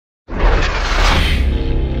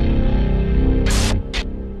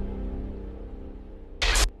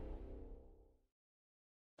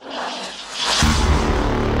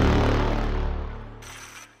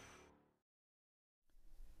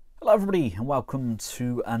Hello everybody and welcome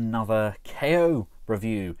to another KO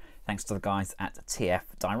review thanks to the guys at TF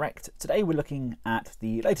Direct. Today we're looking at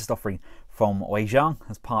the latest offering from Jiang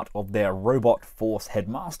as part of their Robot Force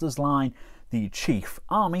Headmasters line, the Chief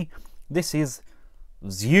Army. This is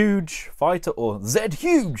ZHUGE Fighter or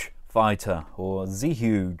ZHUGE Fighter or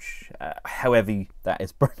ZHUGE, however that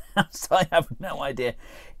is pronounced, I have no idea.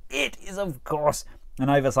 It is of course an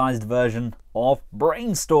oversized version of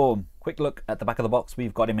Brainstorm. Quick look at the back of the box.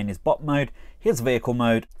 We've got him in his bot mode, his vehicle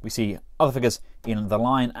mode. We see other figures in the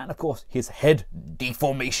line and of course his head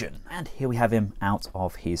deformation. And here we have him out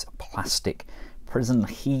of his plastic prison.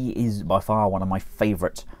 He is by far one of my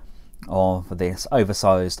favourite of this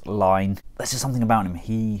oversized line. There's just something about him.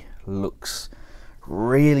 He looks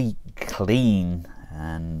really clean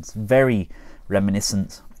and very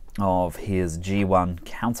reminiscent of his G1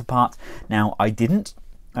 counterpart. Now, I didn't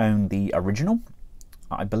own the original.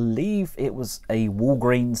 I believe it was a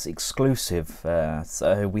Walgreens exclusive,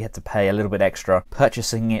 so we had to pay a little bit extra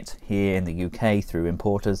purchasing it here in the UK through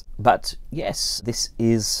importers. But yes, this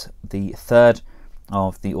is the third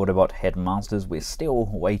of the Autobot Headmasters. We're still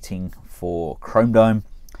waiting for Chrome Dome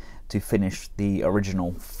to finish the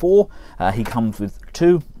original four. He comes with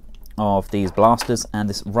two of these blasters and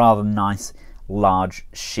this rather nice large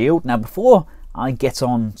shield. Now, before I get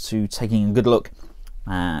on to taking a good look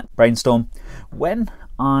at Brainstorm, when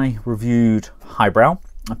I reviewed Highbrow,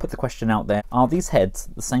 I put the question out there, are these heads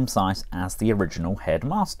the same size as the original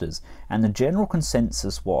Headmasters? And the general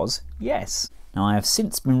consensus was yes. Now, I have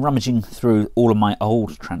since been rummaging through all of my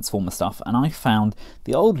old Transformer stuff and I found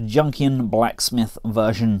the old Junkian blacksmith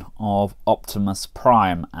version of Optimus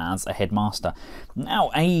Prime as a Headmaster.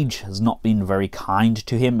 Now, age has not been very kind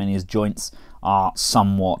to him and his joints are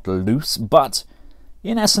somewhat loose, but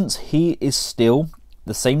in essence he is still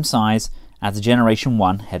the same size as the Generation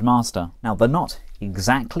 1 Headmaster. Now, they're not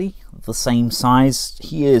exactly the same size.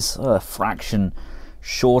 He is a fraction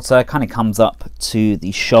shorter, kind of comes up to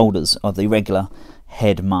the shoulders of the regular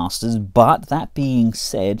Headmasters, but that being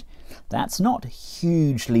said, that's not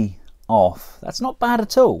hugely off. That's not bad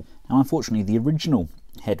at all. Now, unfortunately, the original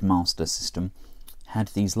Headmaster system had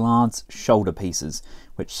these large shoulder pieces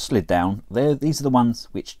which slid down. These are the ones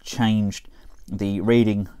which changed the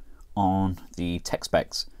reading on the tech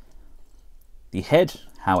specs. The head,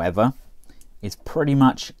 however, is pretty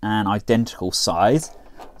much an identical size,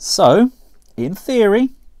 so in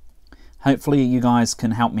theory, hopefully you guys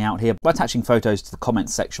can help me out here by attaching photos to the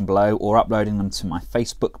comments section below or uploading them to my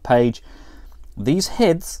Facebook page. These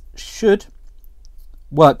heads should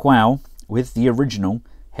work well with the original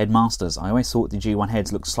Headmasters. I always thought the G1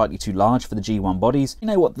 heads looked slightly too large for the G1 bodies. You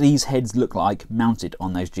know what these heads look like mounted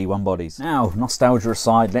on those G1 bodies. Now, nostalgia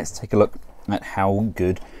aside, let's take a look at how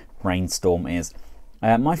good Brainstorm is.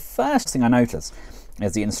 My first thing I notice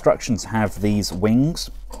is the instructions have these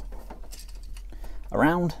wings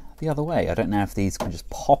around the other way. I don't know if these can just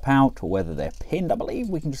pop out or whether they're pinned. I believe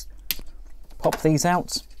we can just pop these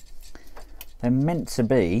out. They're meant to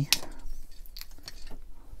be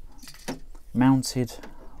mounted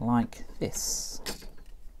like this.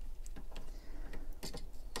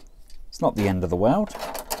 It's not the end of the world.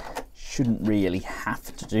 Shouldn't really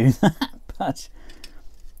have to do that, but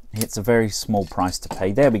it's a very small price to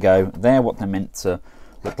pay. There we go. They're what they're meant to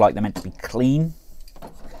look like. They're meant to be clean,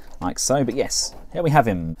 like so. But yes, here we have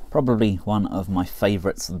him. Probably one of my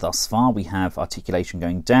favourites thus far. We have articulation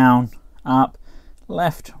going down, up,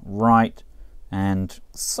 left, right, and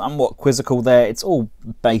somewhat quizzical there. It's all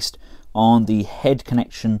based on the head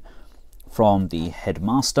connection from the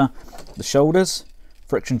Headmaster. The shoulders,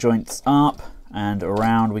 friction joints up and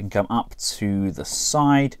around. We can come up to the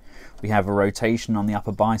side. We have a rotation on the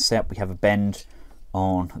upper bicep. We have a bend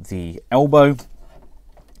on the elbow.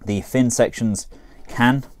 The fin sections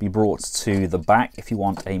can be brought to the back if you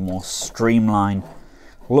want a more streamlined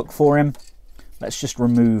look for him. Let's just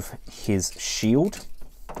remove his shield.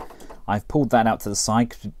 I've pulled that out to the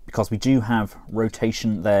side because we do have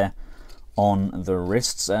rotation there on the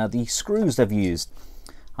wrists. The screws they've used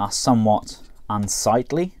are somewhat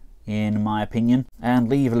unsightly in my opinion and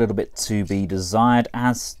leave a little bit to be desired,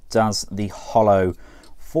 as does the hollow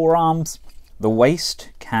forearms. The waist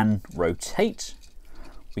can rotate.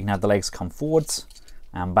 We can have the legs come forwards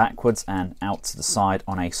and backwards and out to the side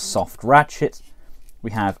on a soft ratchet.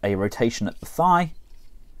 We have a rotation at the thigh.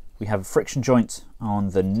 We have a friction joint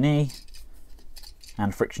on the knee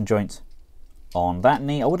and friction joint on that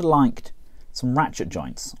knee. I would have liked some ratchet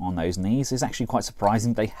joints on those knees. It's actually quite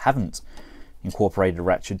surprising they haven't incorporated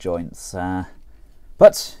ratchet joints,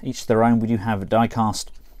 but each their own. We do have die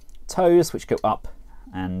cast toes which go up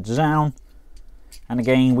and down, And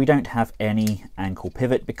again, we don't have any ankle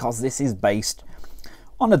pivot because this is based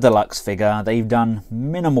on a deluxe figure. They've done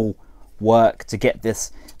minimal work to get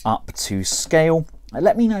this up to scale.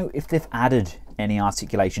 Let me know if they've added any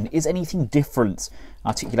articulation. Is anything different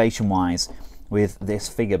articulation wise with this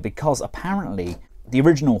figure? Because apparently the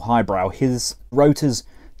original highbrow, his rotors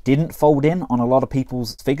didn't fold in on a lot of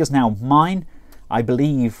people's figures. Now mine, I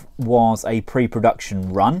believe, was a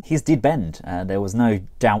pre-production run. His did bend, there was no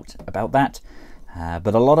doubt about that.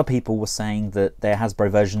 But a lot of people were saying that their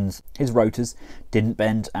Hasbro versions, his rotors didn't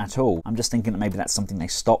bend at all. I'm just thinking that maybe that's something they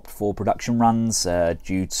stopped for production runs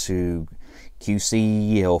due to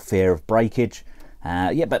QC or fear of breakage.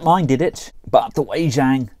 Yeah, but mine did it. But the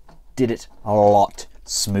Jiang did it a lot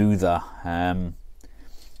smoother.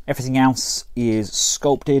 Everything else is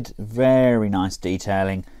sculpted. Very nice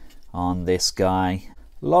detailing on this guy.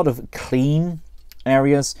 A lot of clean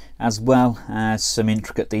areas as well as some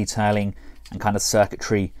intricate detailing and kind of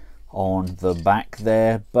circuitry on the back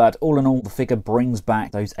there. But all in all, the figure brings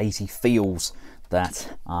back those 80 feels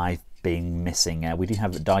that I've been missing. We do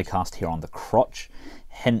have a die cast here on the crotch,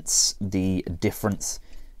 hence the difference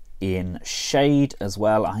in shade as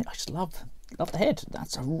well. I just love the head.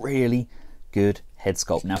 That's a really good head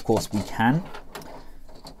sculpt. Now, of course, we can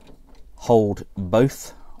hold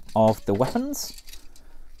both of the weapons.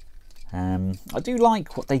 I do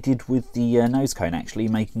like what they did with the nose cone, actually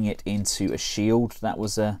making it into a shield. That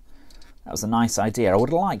was a nice idea. I would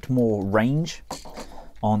have liked more range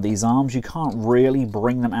on these arms. You can't really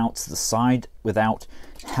bring them out to the side without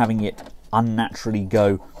having it unnaturally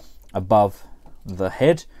go above the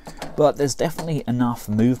head, but there's definitely enough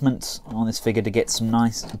movement on this figure to get some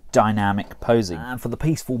nice dynamic posing. And for the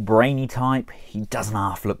peaceful brainy type, he doesn't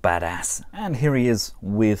half look badass. And here he is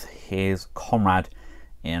with his comrade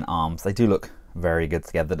in arms. They do look very good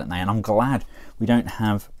together, don't they? And I'm glad we don't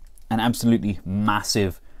have an absolutely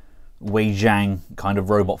massive Jiang kind of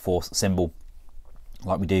robot force symbol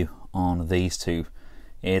like we do on these two.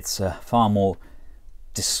 It's far more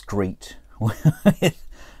discreet with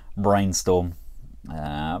Brainstorm.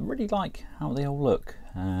 I really like how they all look.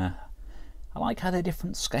 I like how they're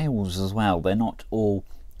different scales as well. They're not all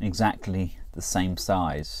exactly the same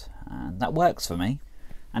size, and that works for me.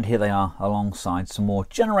 And here they are alongside some more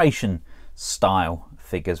generation style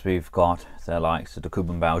figures. We've got the likes of the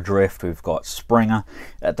Kubenbao Drift, we've got Springer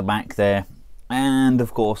at the back there, and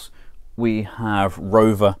of course we have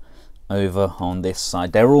Rover over on this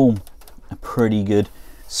side. They're all a pretty good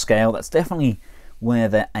scale. That's definitely where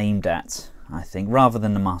they're aimed at, I think, rather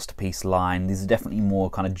than the Masterpiece line. These are definitely more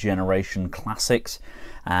kind of generation classics,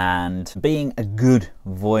 and being a good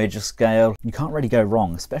Voyager scale, you can't really go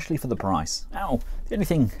wrong, especially for the price. Now, the only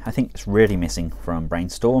thing I think is really missing from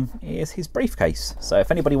Brainstorm is his briefcase. So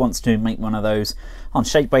if anybody wants to make one of those on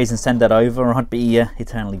Shapeways and send that over, I'd be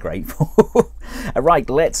eternally grateful. Right,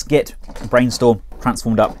 let's get Brainstorm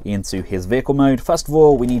transformed up into his vehicle mode. First of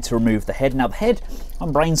all, we need to remove the head. Now, the head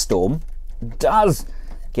on Brainstorm does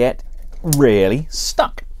get really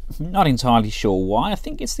stuck. Not entirely sure why. I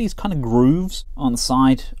think it's these kind of grooves on the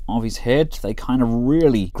side of his head. They kind of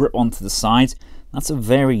really grip onto the sides. That's a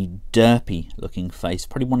very derpy looking face.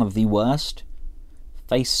 Probably one of the worst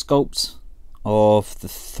face sculpts of the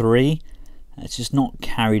three. It's just not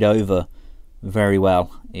carried over very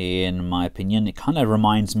well in my opinion. It kind of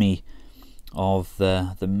reminds me of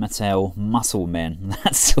the Mattel Muscle Men,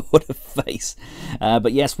 that sort of face.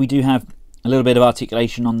 But yes, we do have a little bit of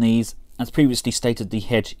articulation on these. As previously stated, the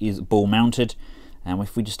head is ball mounted, and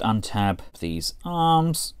if we just untab these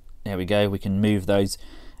arms, there we go, we can move those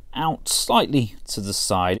out slightly to the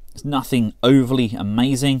side. It's nothing overly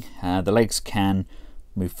amazing. The legs can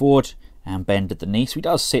move forward and bend at the knee, so he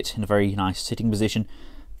does sit in a very nice sitting position,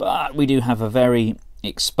 but we do have a very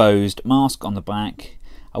exposed mask on the back.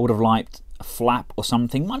 I would have liked a flap or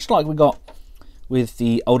something, much like we got with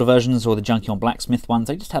the older versions or the Junkion Blacksmith ones.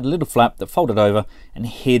 They just had a little flap that folded over and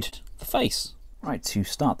hid the face. Right, to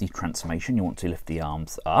start the transformation, you want to lift the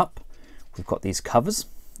arms up. We've got these covers,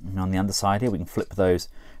 and on the underside here we can flip those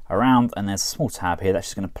around, and there's a small tab here that's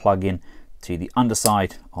just going to plug in to the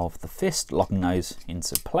underside of the fist, locking those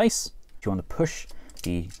into place. You want to push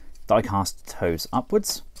the die-cast toes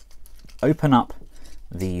upwards, open up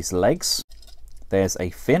these legs. There's a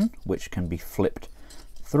fin which can be flipped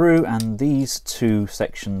through, and these two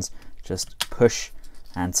sections just push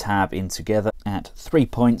and tab in together at 3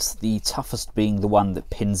 points, the toughest being the one that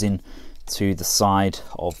pins in to the side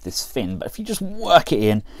of this fin. But if you just work it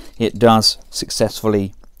in, it does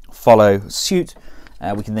successfully follow suit.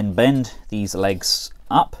 We can then bend these legs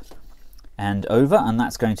up and over, and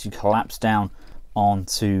that's going to collapse down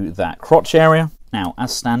onto that crotch area. Now,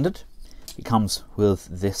 as standard, it comes with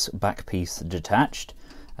this back piece detached.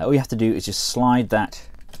 All you have to do is just slide that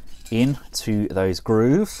into those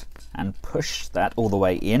grooves and push that all the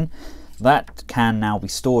way in. That can now be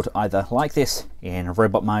stored either like this in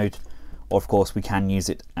robot mode, or of course we can use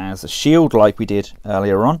it as a shield like we did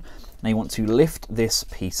earlier on. Now you want to lift this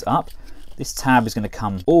piece up. This tab is going to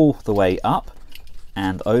come all the way up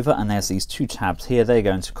and over, and there's these two tabs here. They're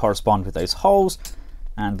going to correspond with those holes,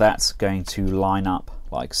 and that's going to line up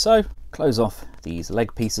like so. Close off these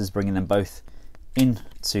leg pieces, bringing them both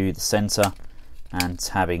into the center and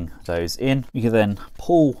tabbing those in. You can then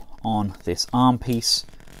pull on this arm piece,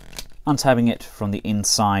 untabbing it from the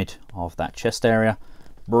inside of that chest area.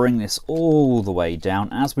 Bring this all the way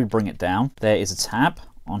down. As we bring it down, there is a tab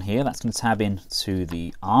on here that's going to tab into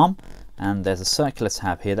the arm, and there's a circular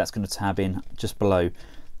tab here that's going to tab in just below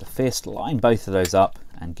the fist. Line both of those up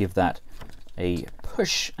and give that a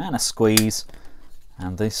push and a squeeze,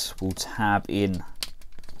 and this will tab in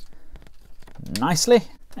nicely.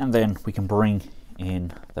 And then we can bring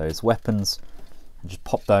in those weapons and just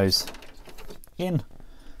pop those in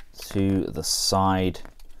to the side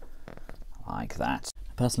like that.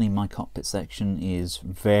 Personally, my cockpit section is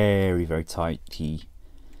very tight. The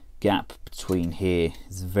gap between here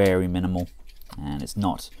is very minimal, and it's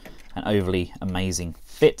not an overly amazing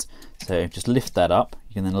fit. So just lift that up.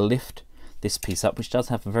 You can then lift this piece up, which does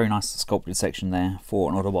have a very nice sculpted section there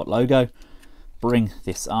for an Autobot logo. Bring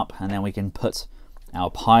this up, and then we can put our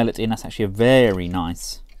pilot in. That's actually a very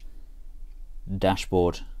nice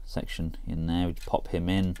dashboard section in there. We pop him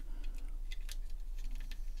in,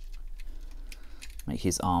 make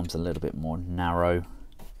his arms a little bit more narrow,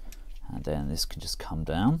 and then this can just come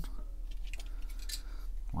down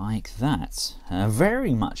like that.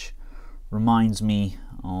 Very much reminds me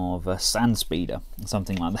of a sand speeder,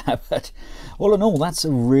 something like that. But all in all, that's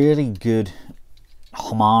a really good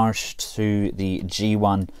homage to the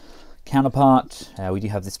G1 counterpart. We do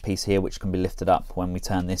have this piece here which can be lifted up when we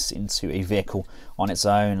turn this into a vehicle on its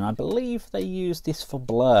own, and I believe they used this for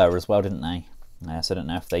blur as well, didn't they? So I don't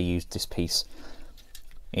know if they used this piece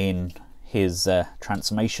in his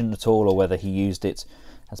transformation at all, or whether he used it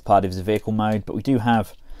as part of his vehicle mode. But we do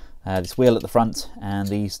have this wheel at the front and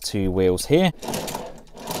these two wheels here,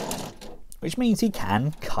 which means he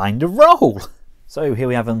can kind of roll. So here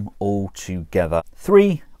we have them all together.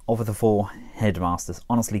 3 of the 4 headmasters.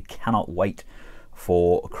 Honestly, cannot wait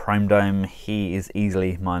for Chrome Dome. He is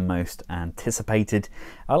easily my most anticipated.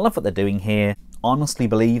 I love what they're doing here. Honestly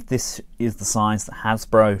believe this is the size that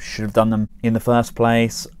Hasbro should have done them in the first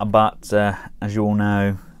place, but as you all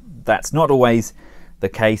know, that's not always the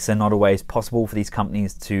case and not always possible for these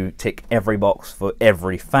companies to tick every box for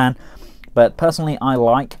every fan. But personally, I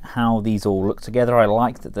like how these all look together. I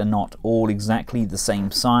like that they're not all exactly the same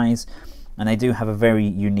size, and they do have a very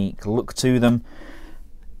unique look to them.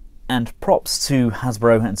 And props to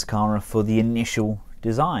Hasbro and Takara for the initial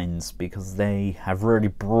designs, because they have really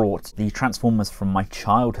brought the Transformers from my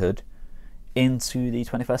childhood into the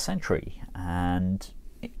 21st century, and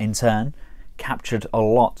in turn captured a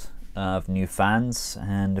lot of new fans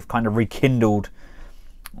and have kind of rekindled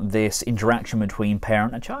this interaction between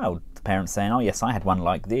parent and child. The parents saying, oh yes, I had one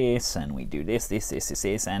like this, and we do this,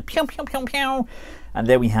 and pew pew pew pew, and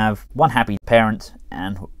there we have one happy parent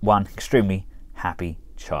and one extremely happy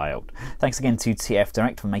child. Thanks again to TF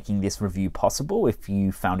Direct for making this review possible. If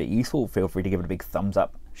you found it useful, feel free to give it a big thumbs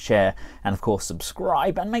up, share, and of course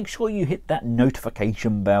subscribe, and make sure you hit that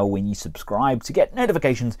notification bell when you subscribe to get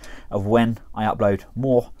notifications of when I upload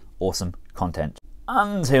more awesome content.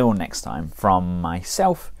 Until next time, from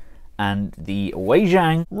myself and the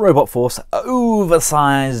Jiang Robot Force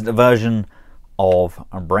oversized version of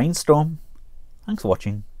Brainstorm, thanks for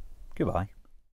watching. Goodbye.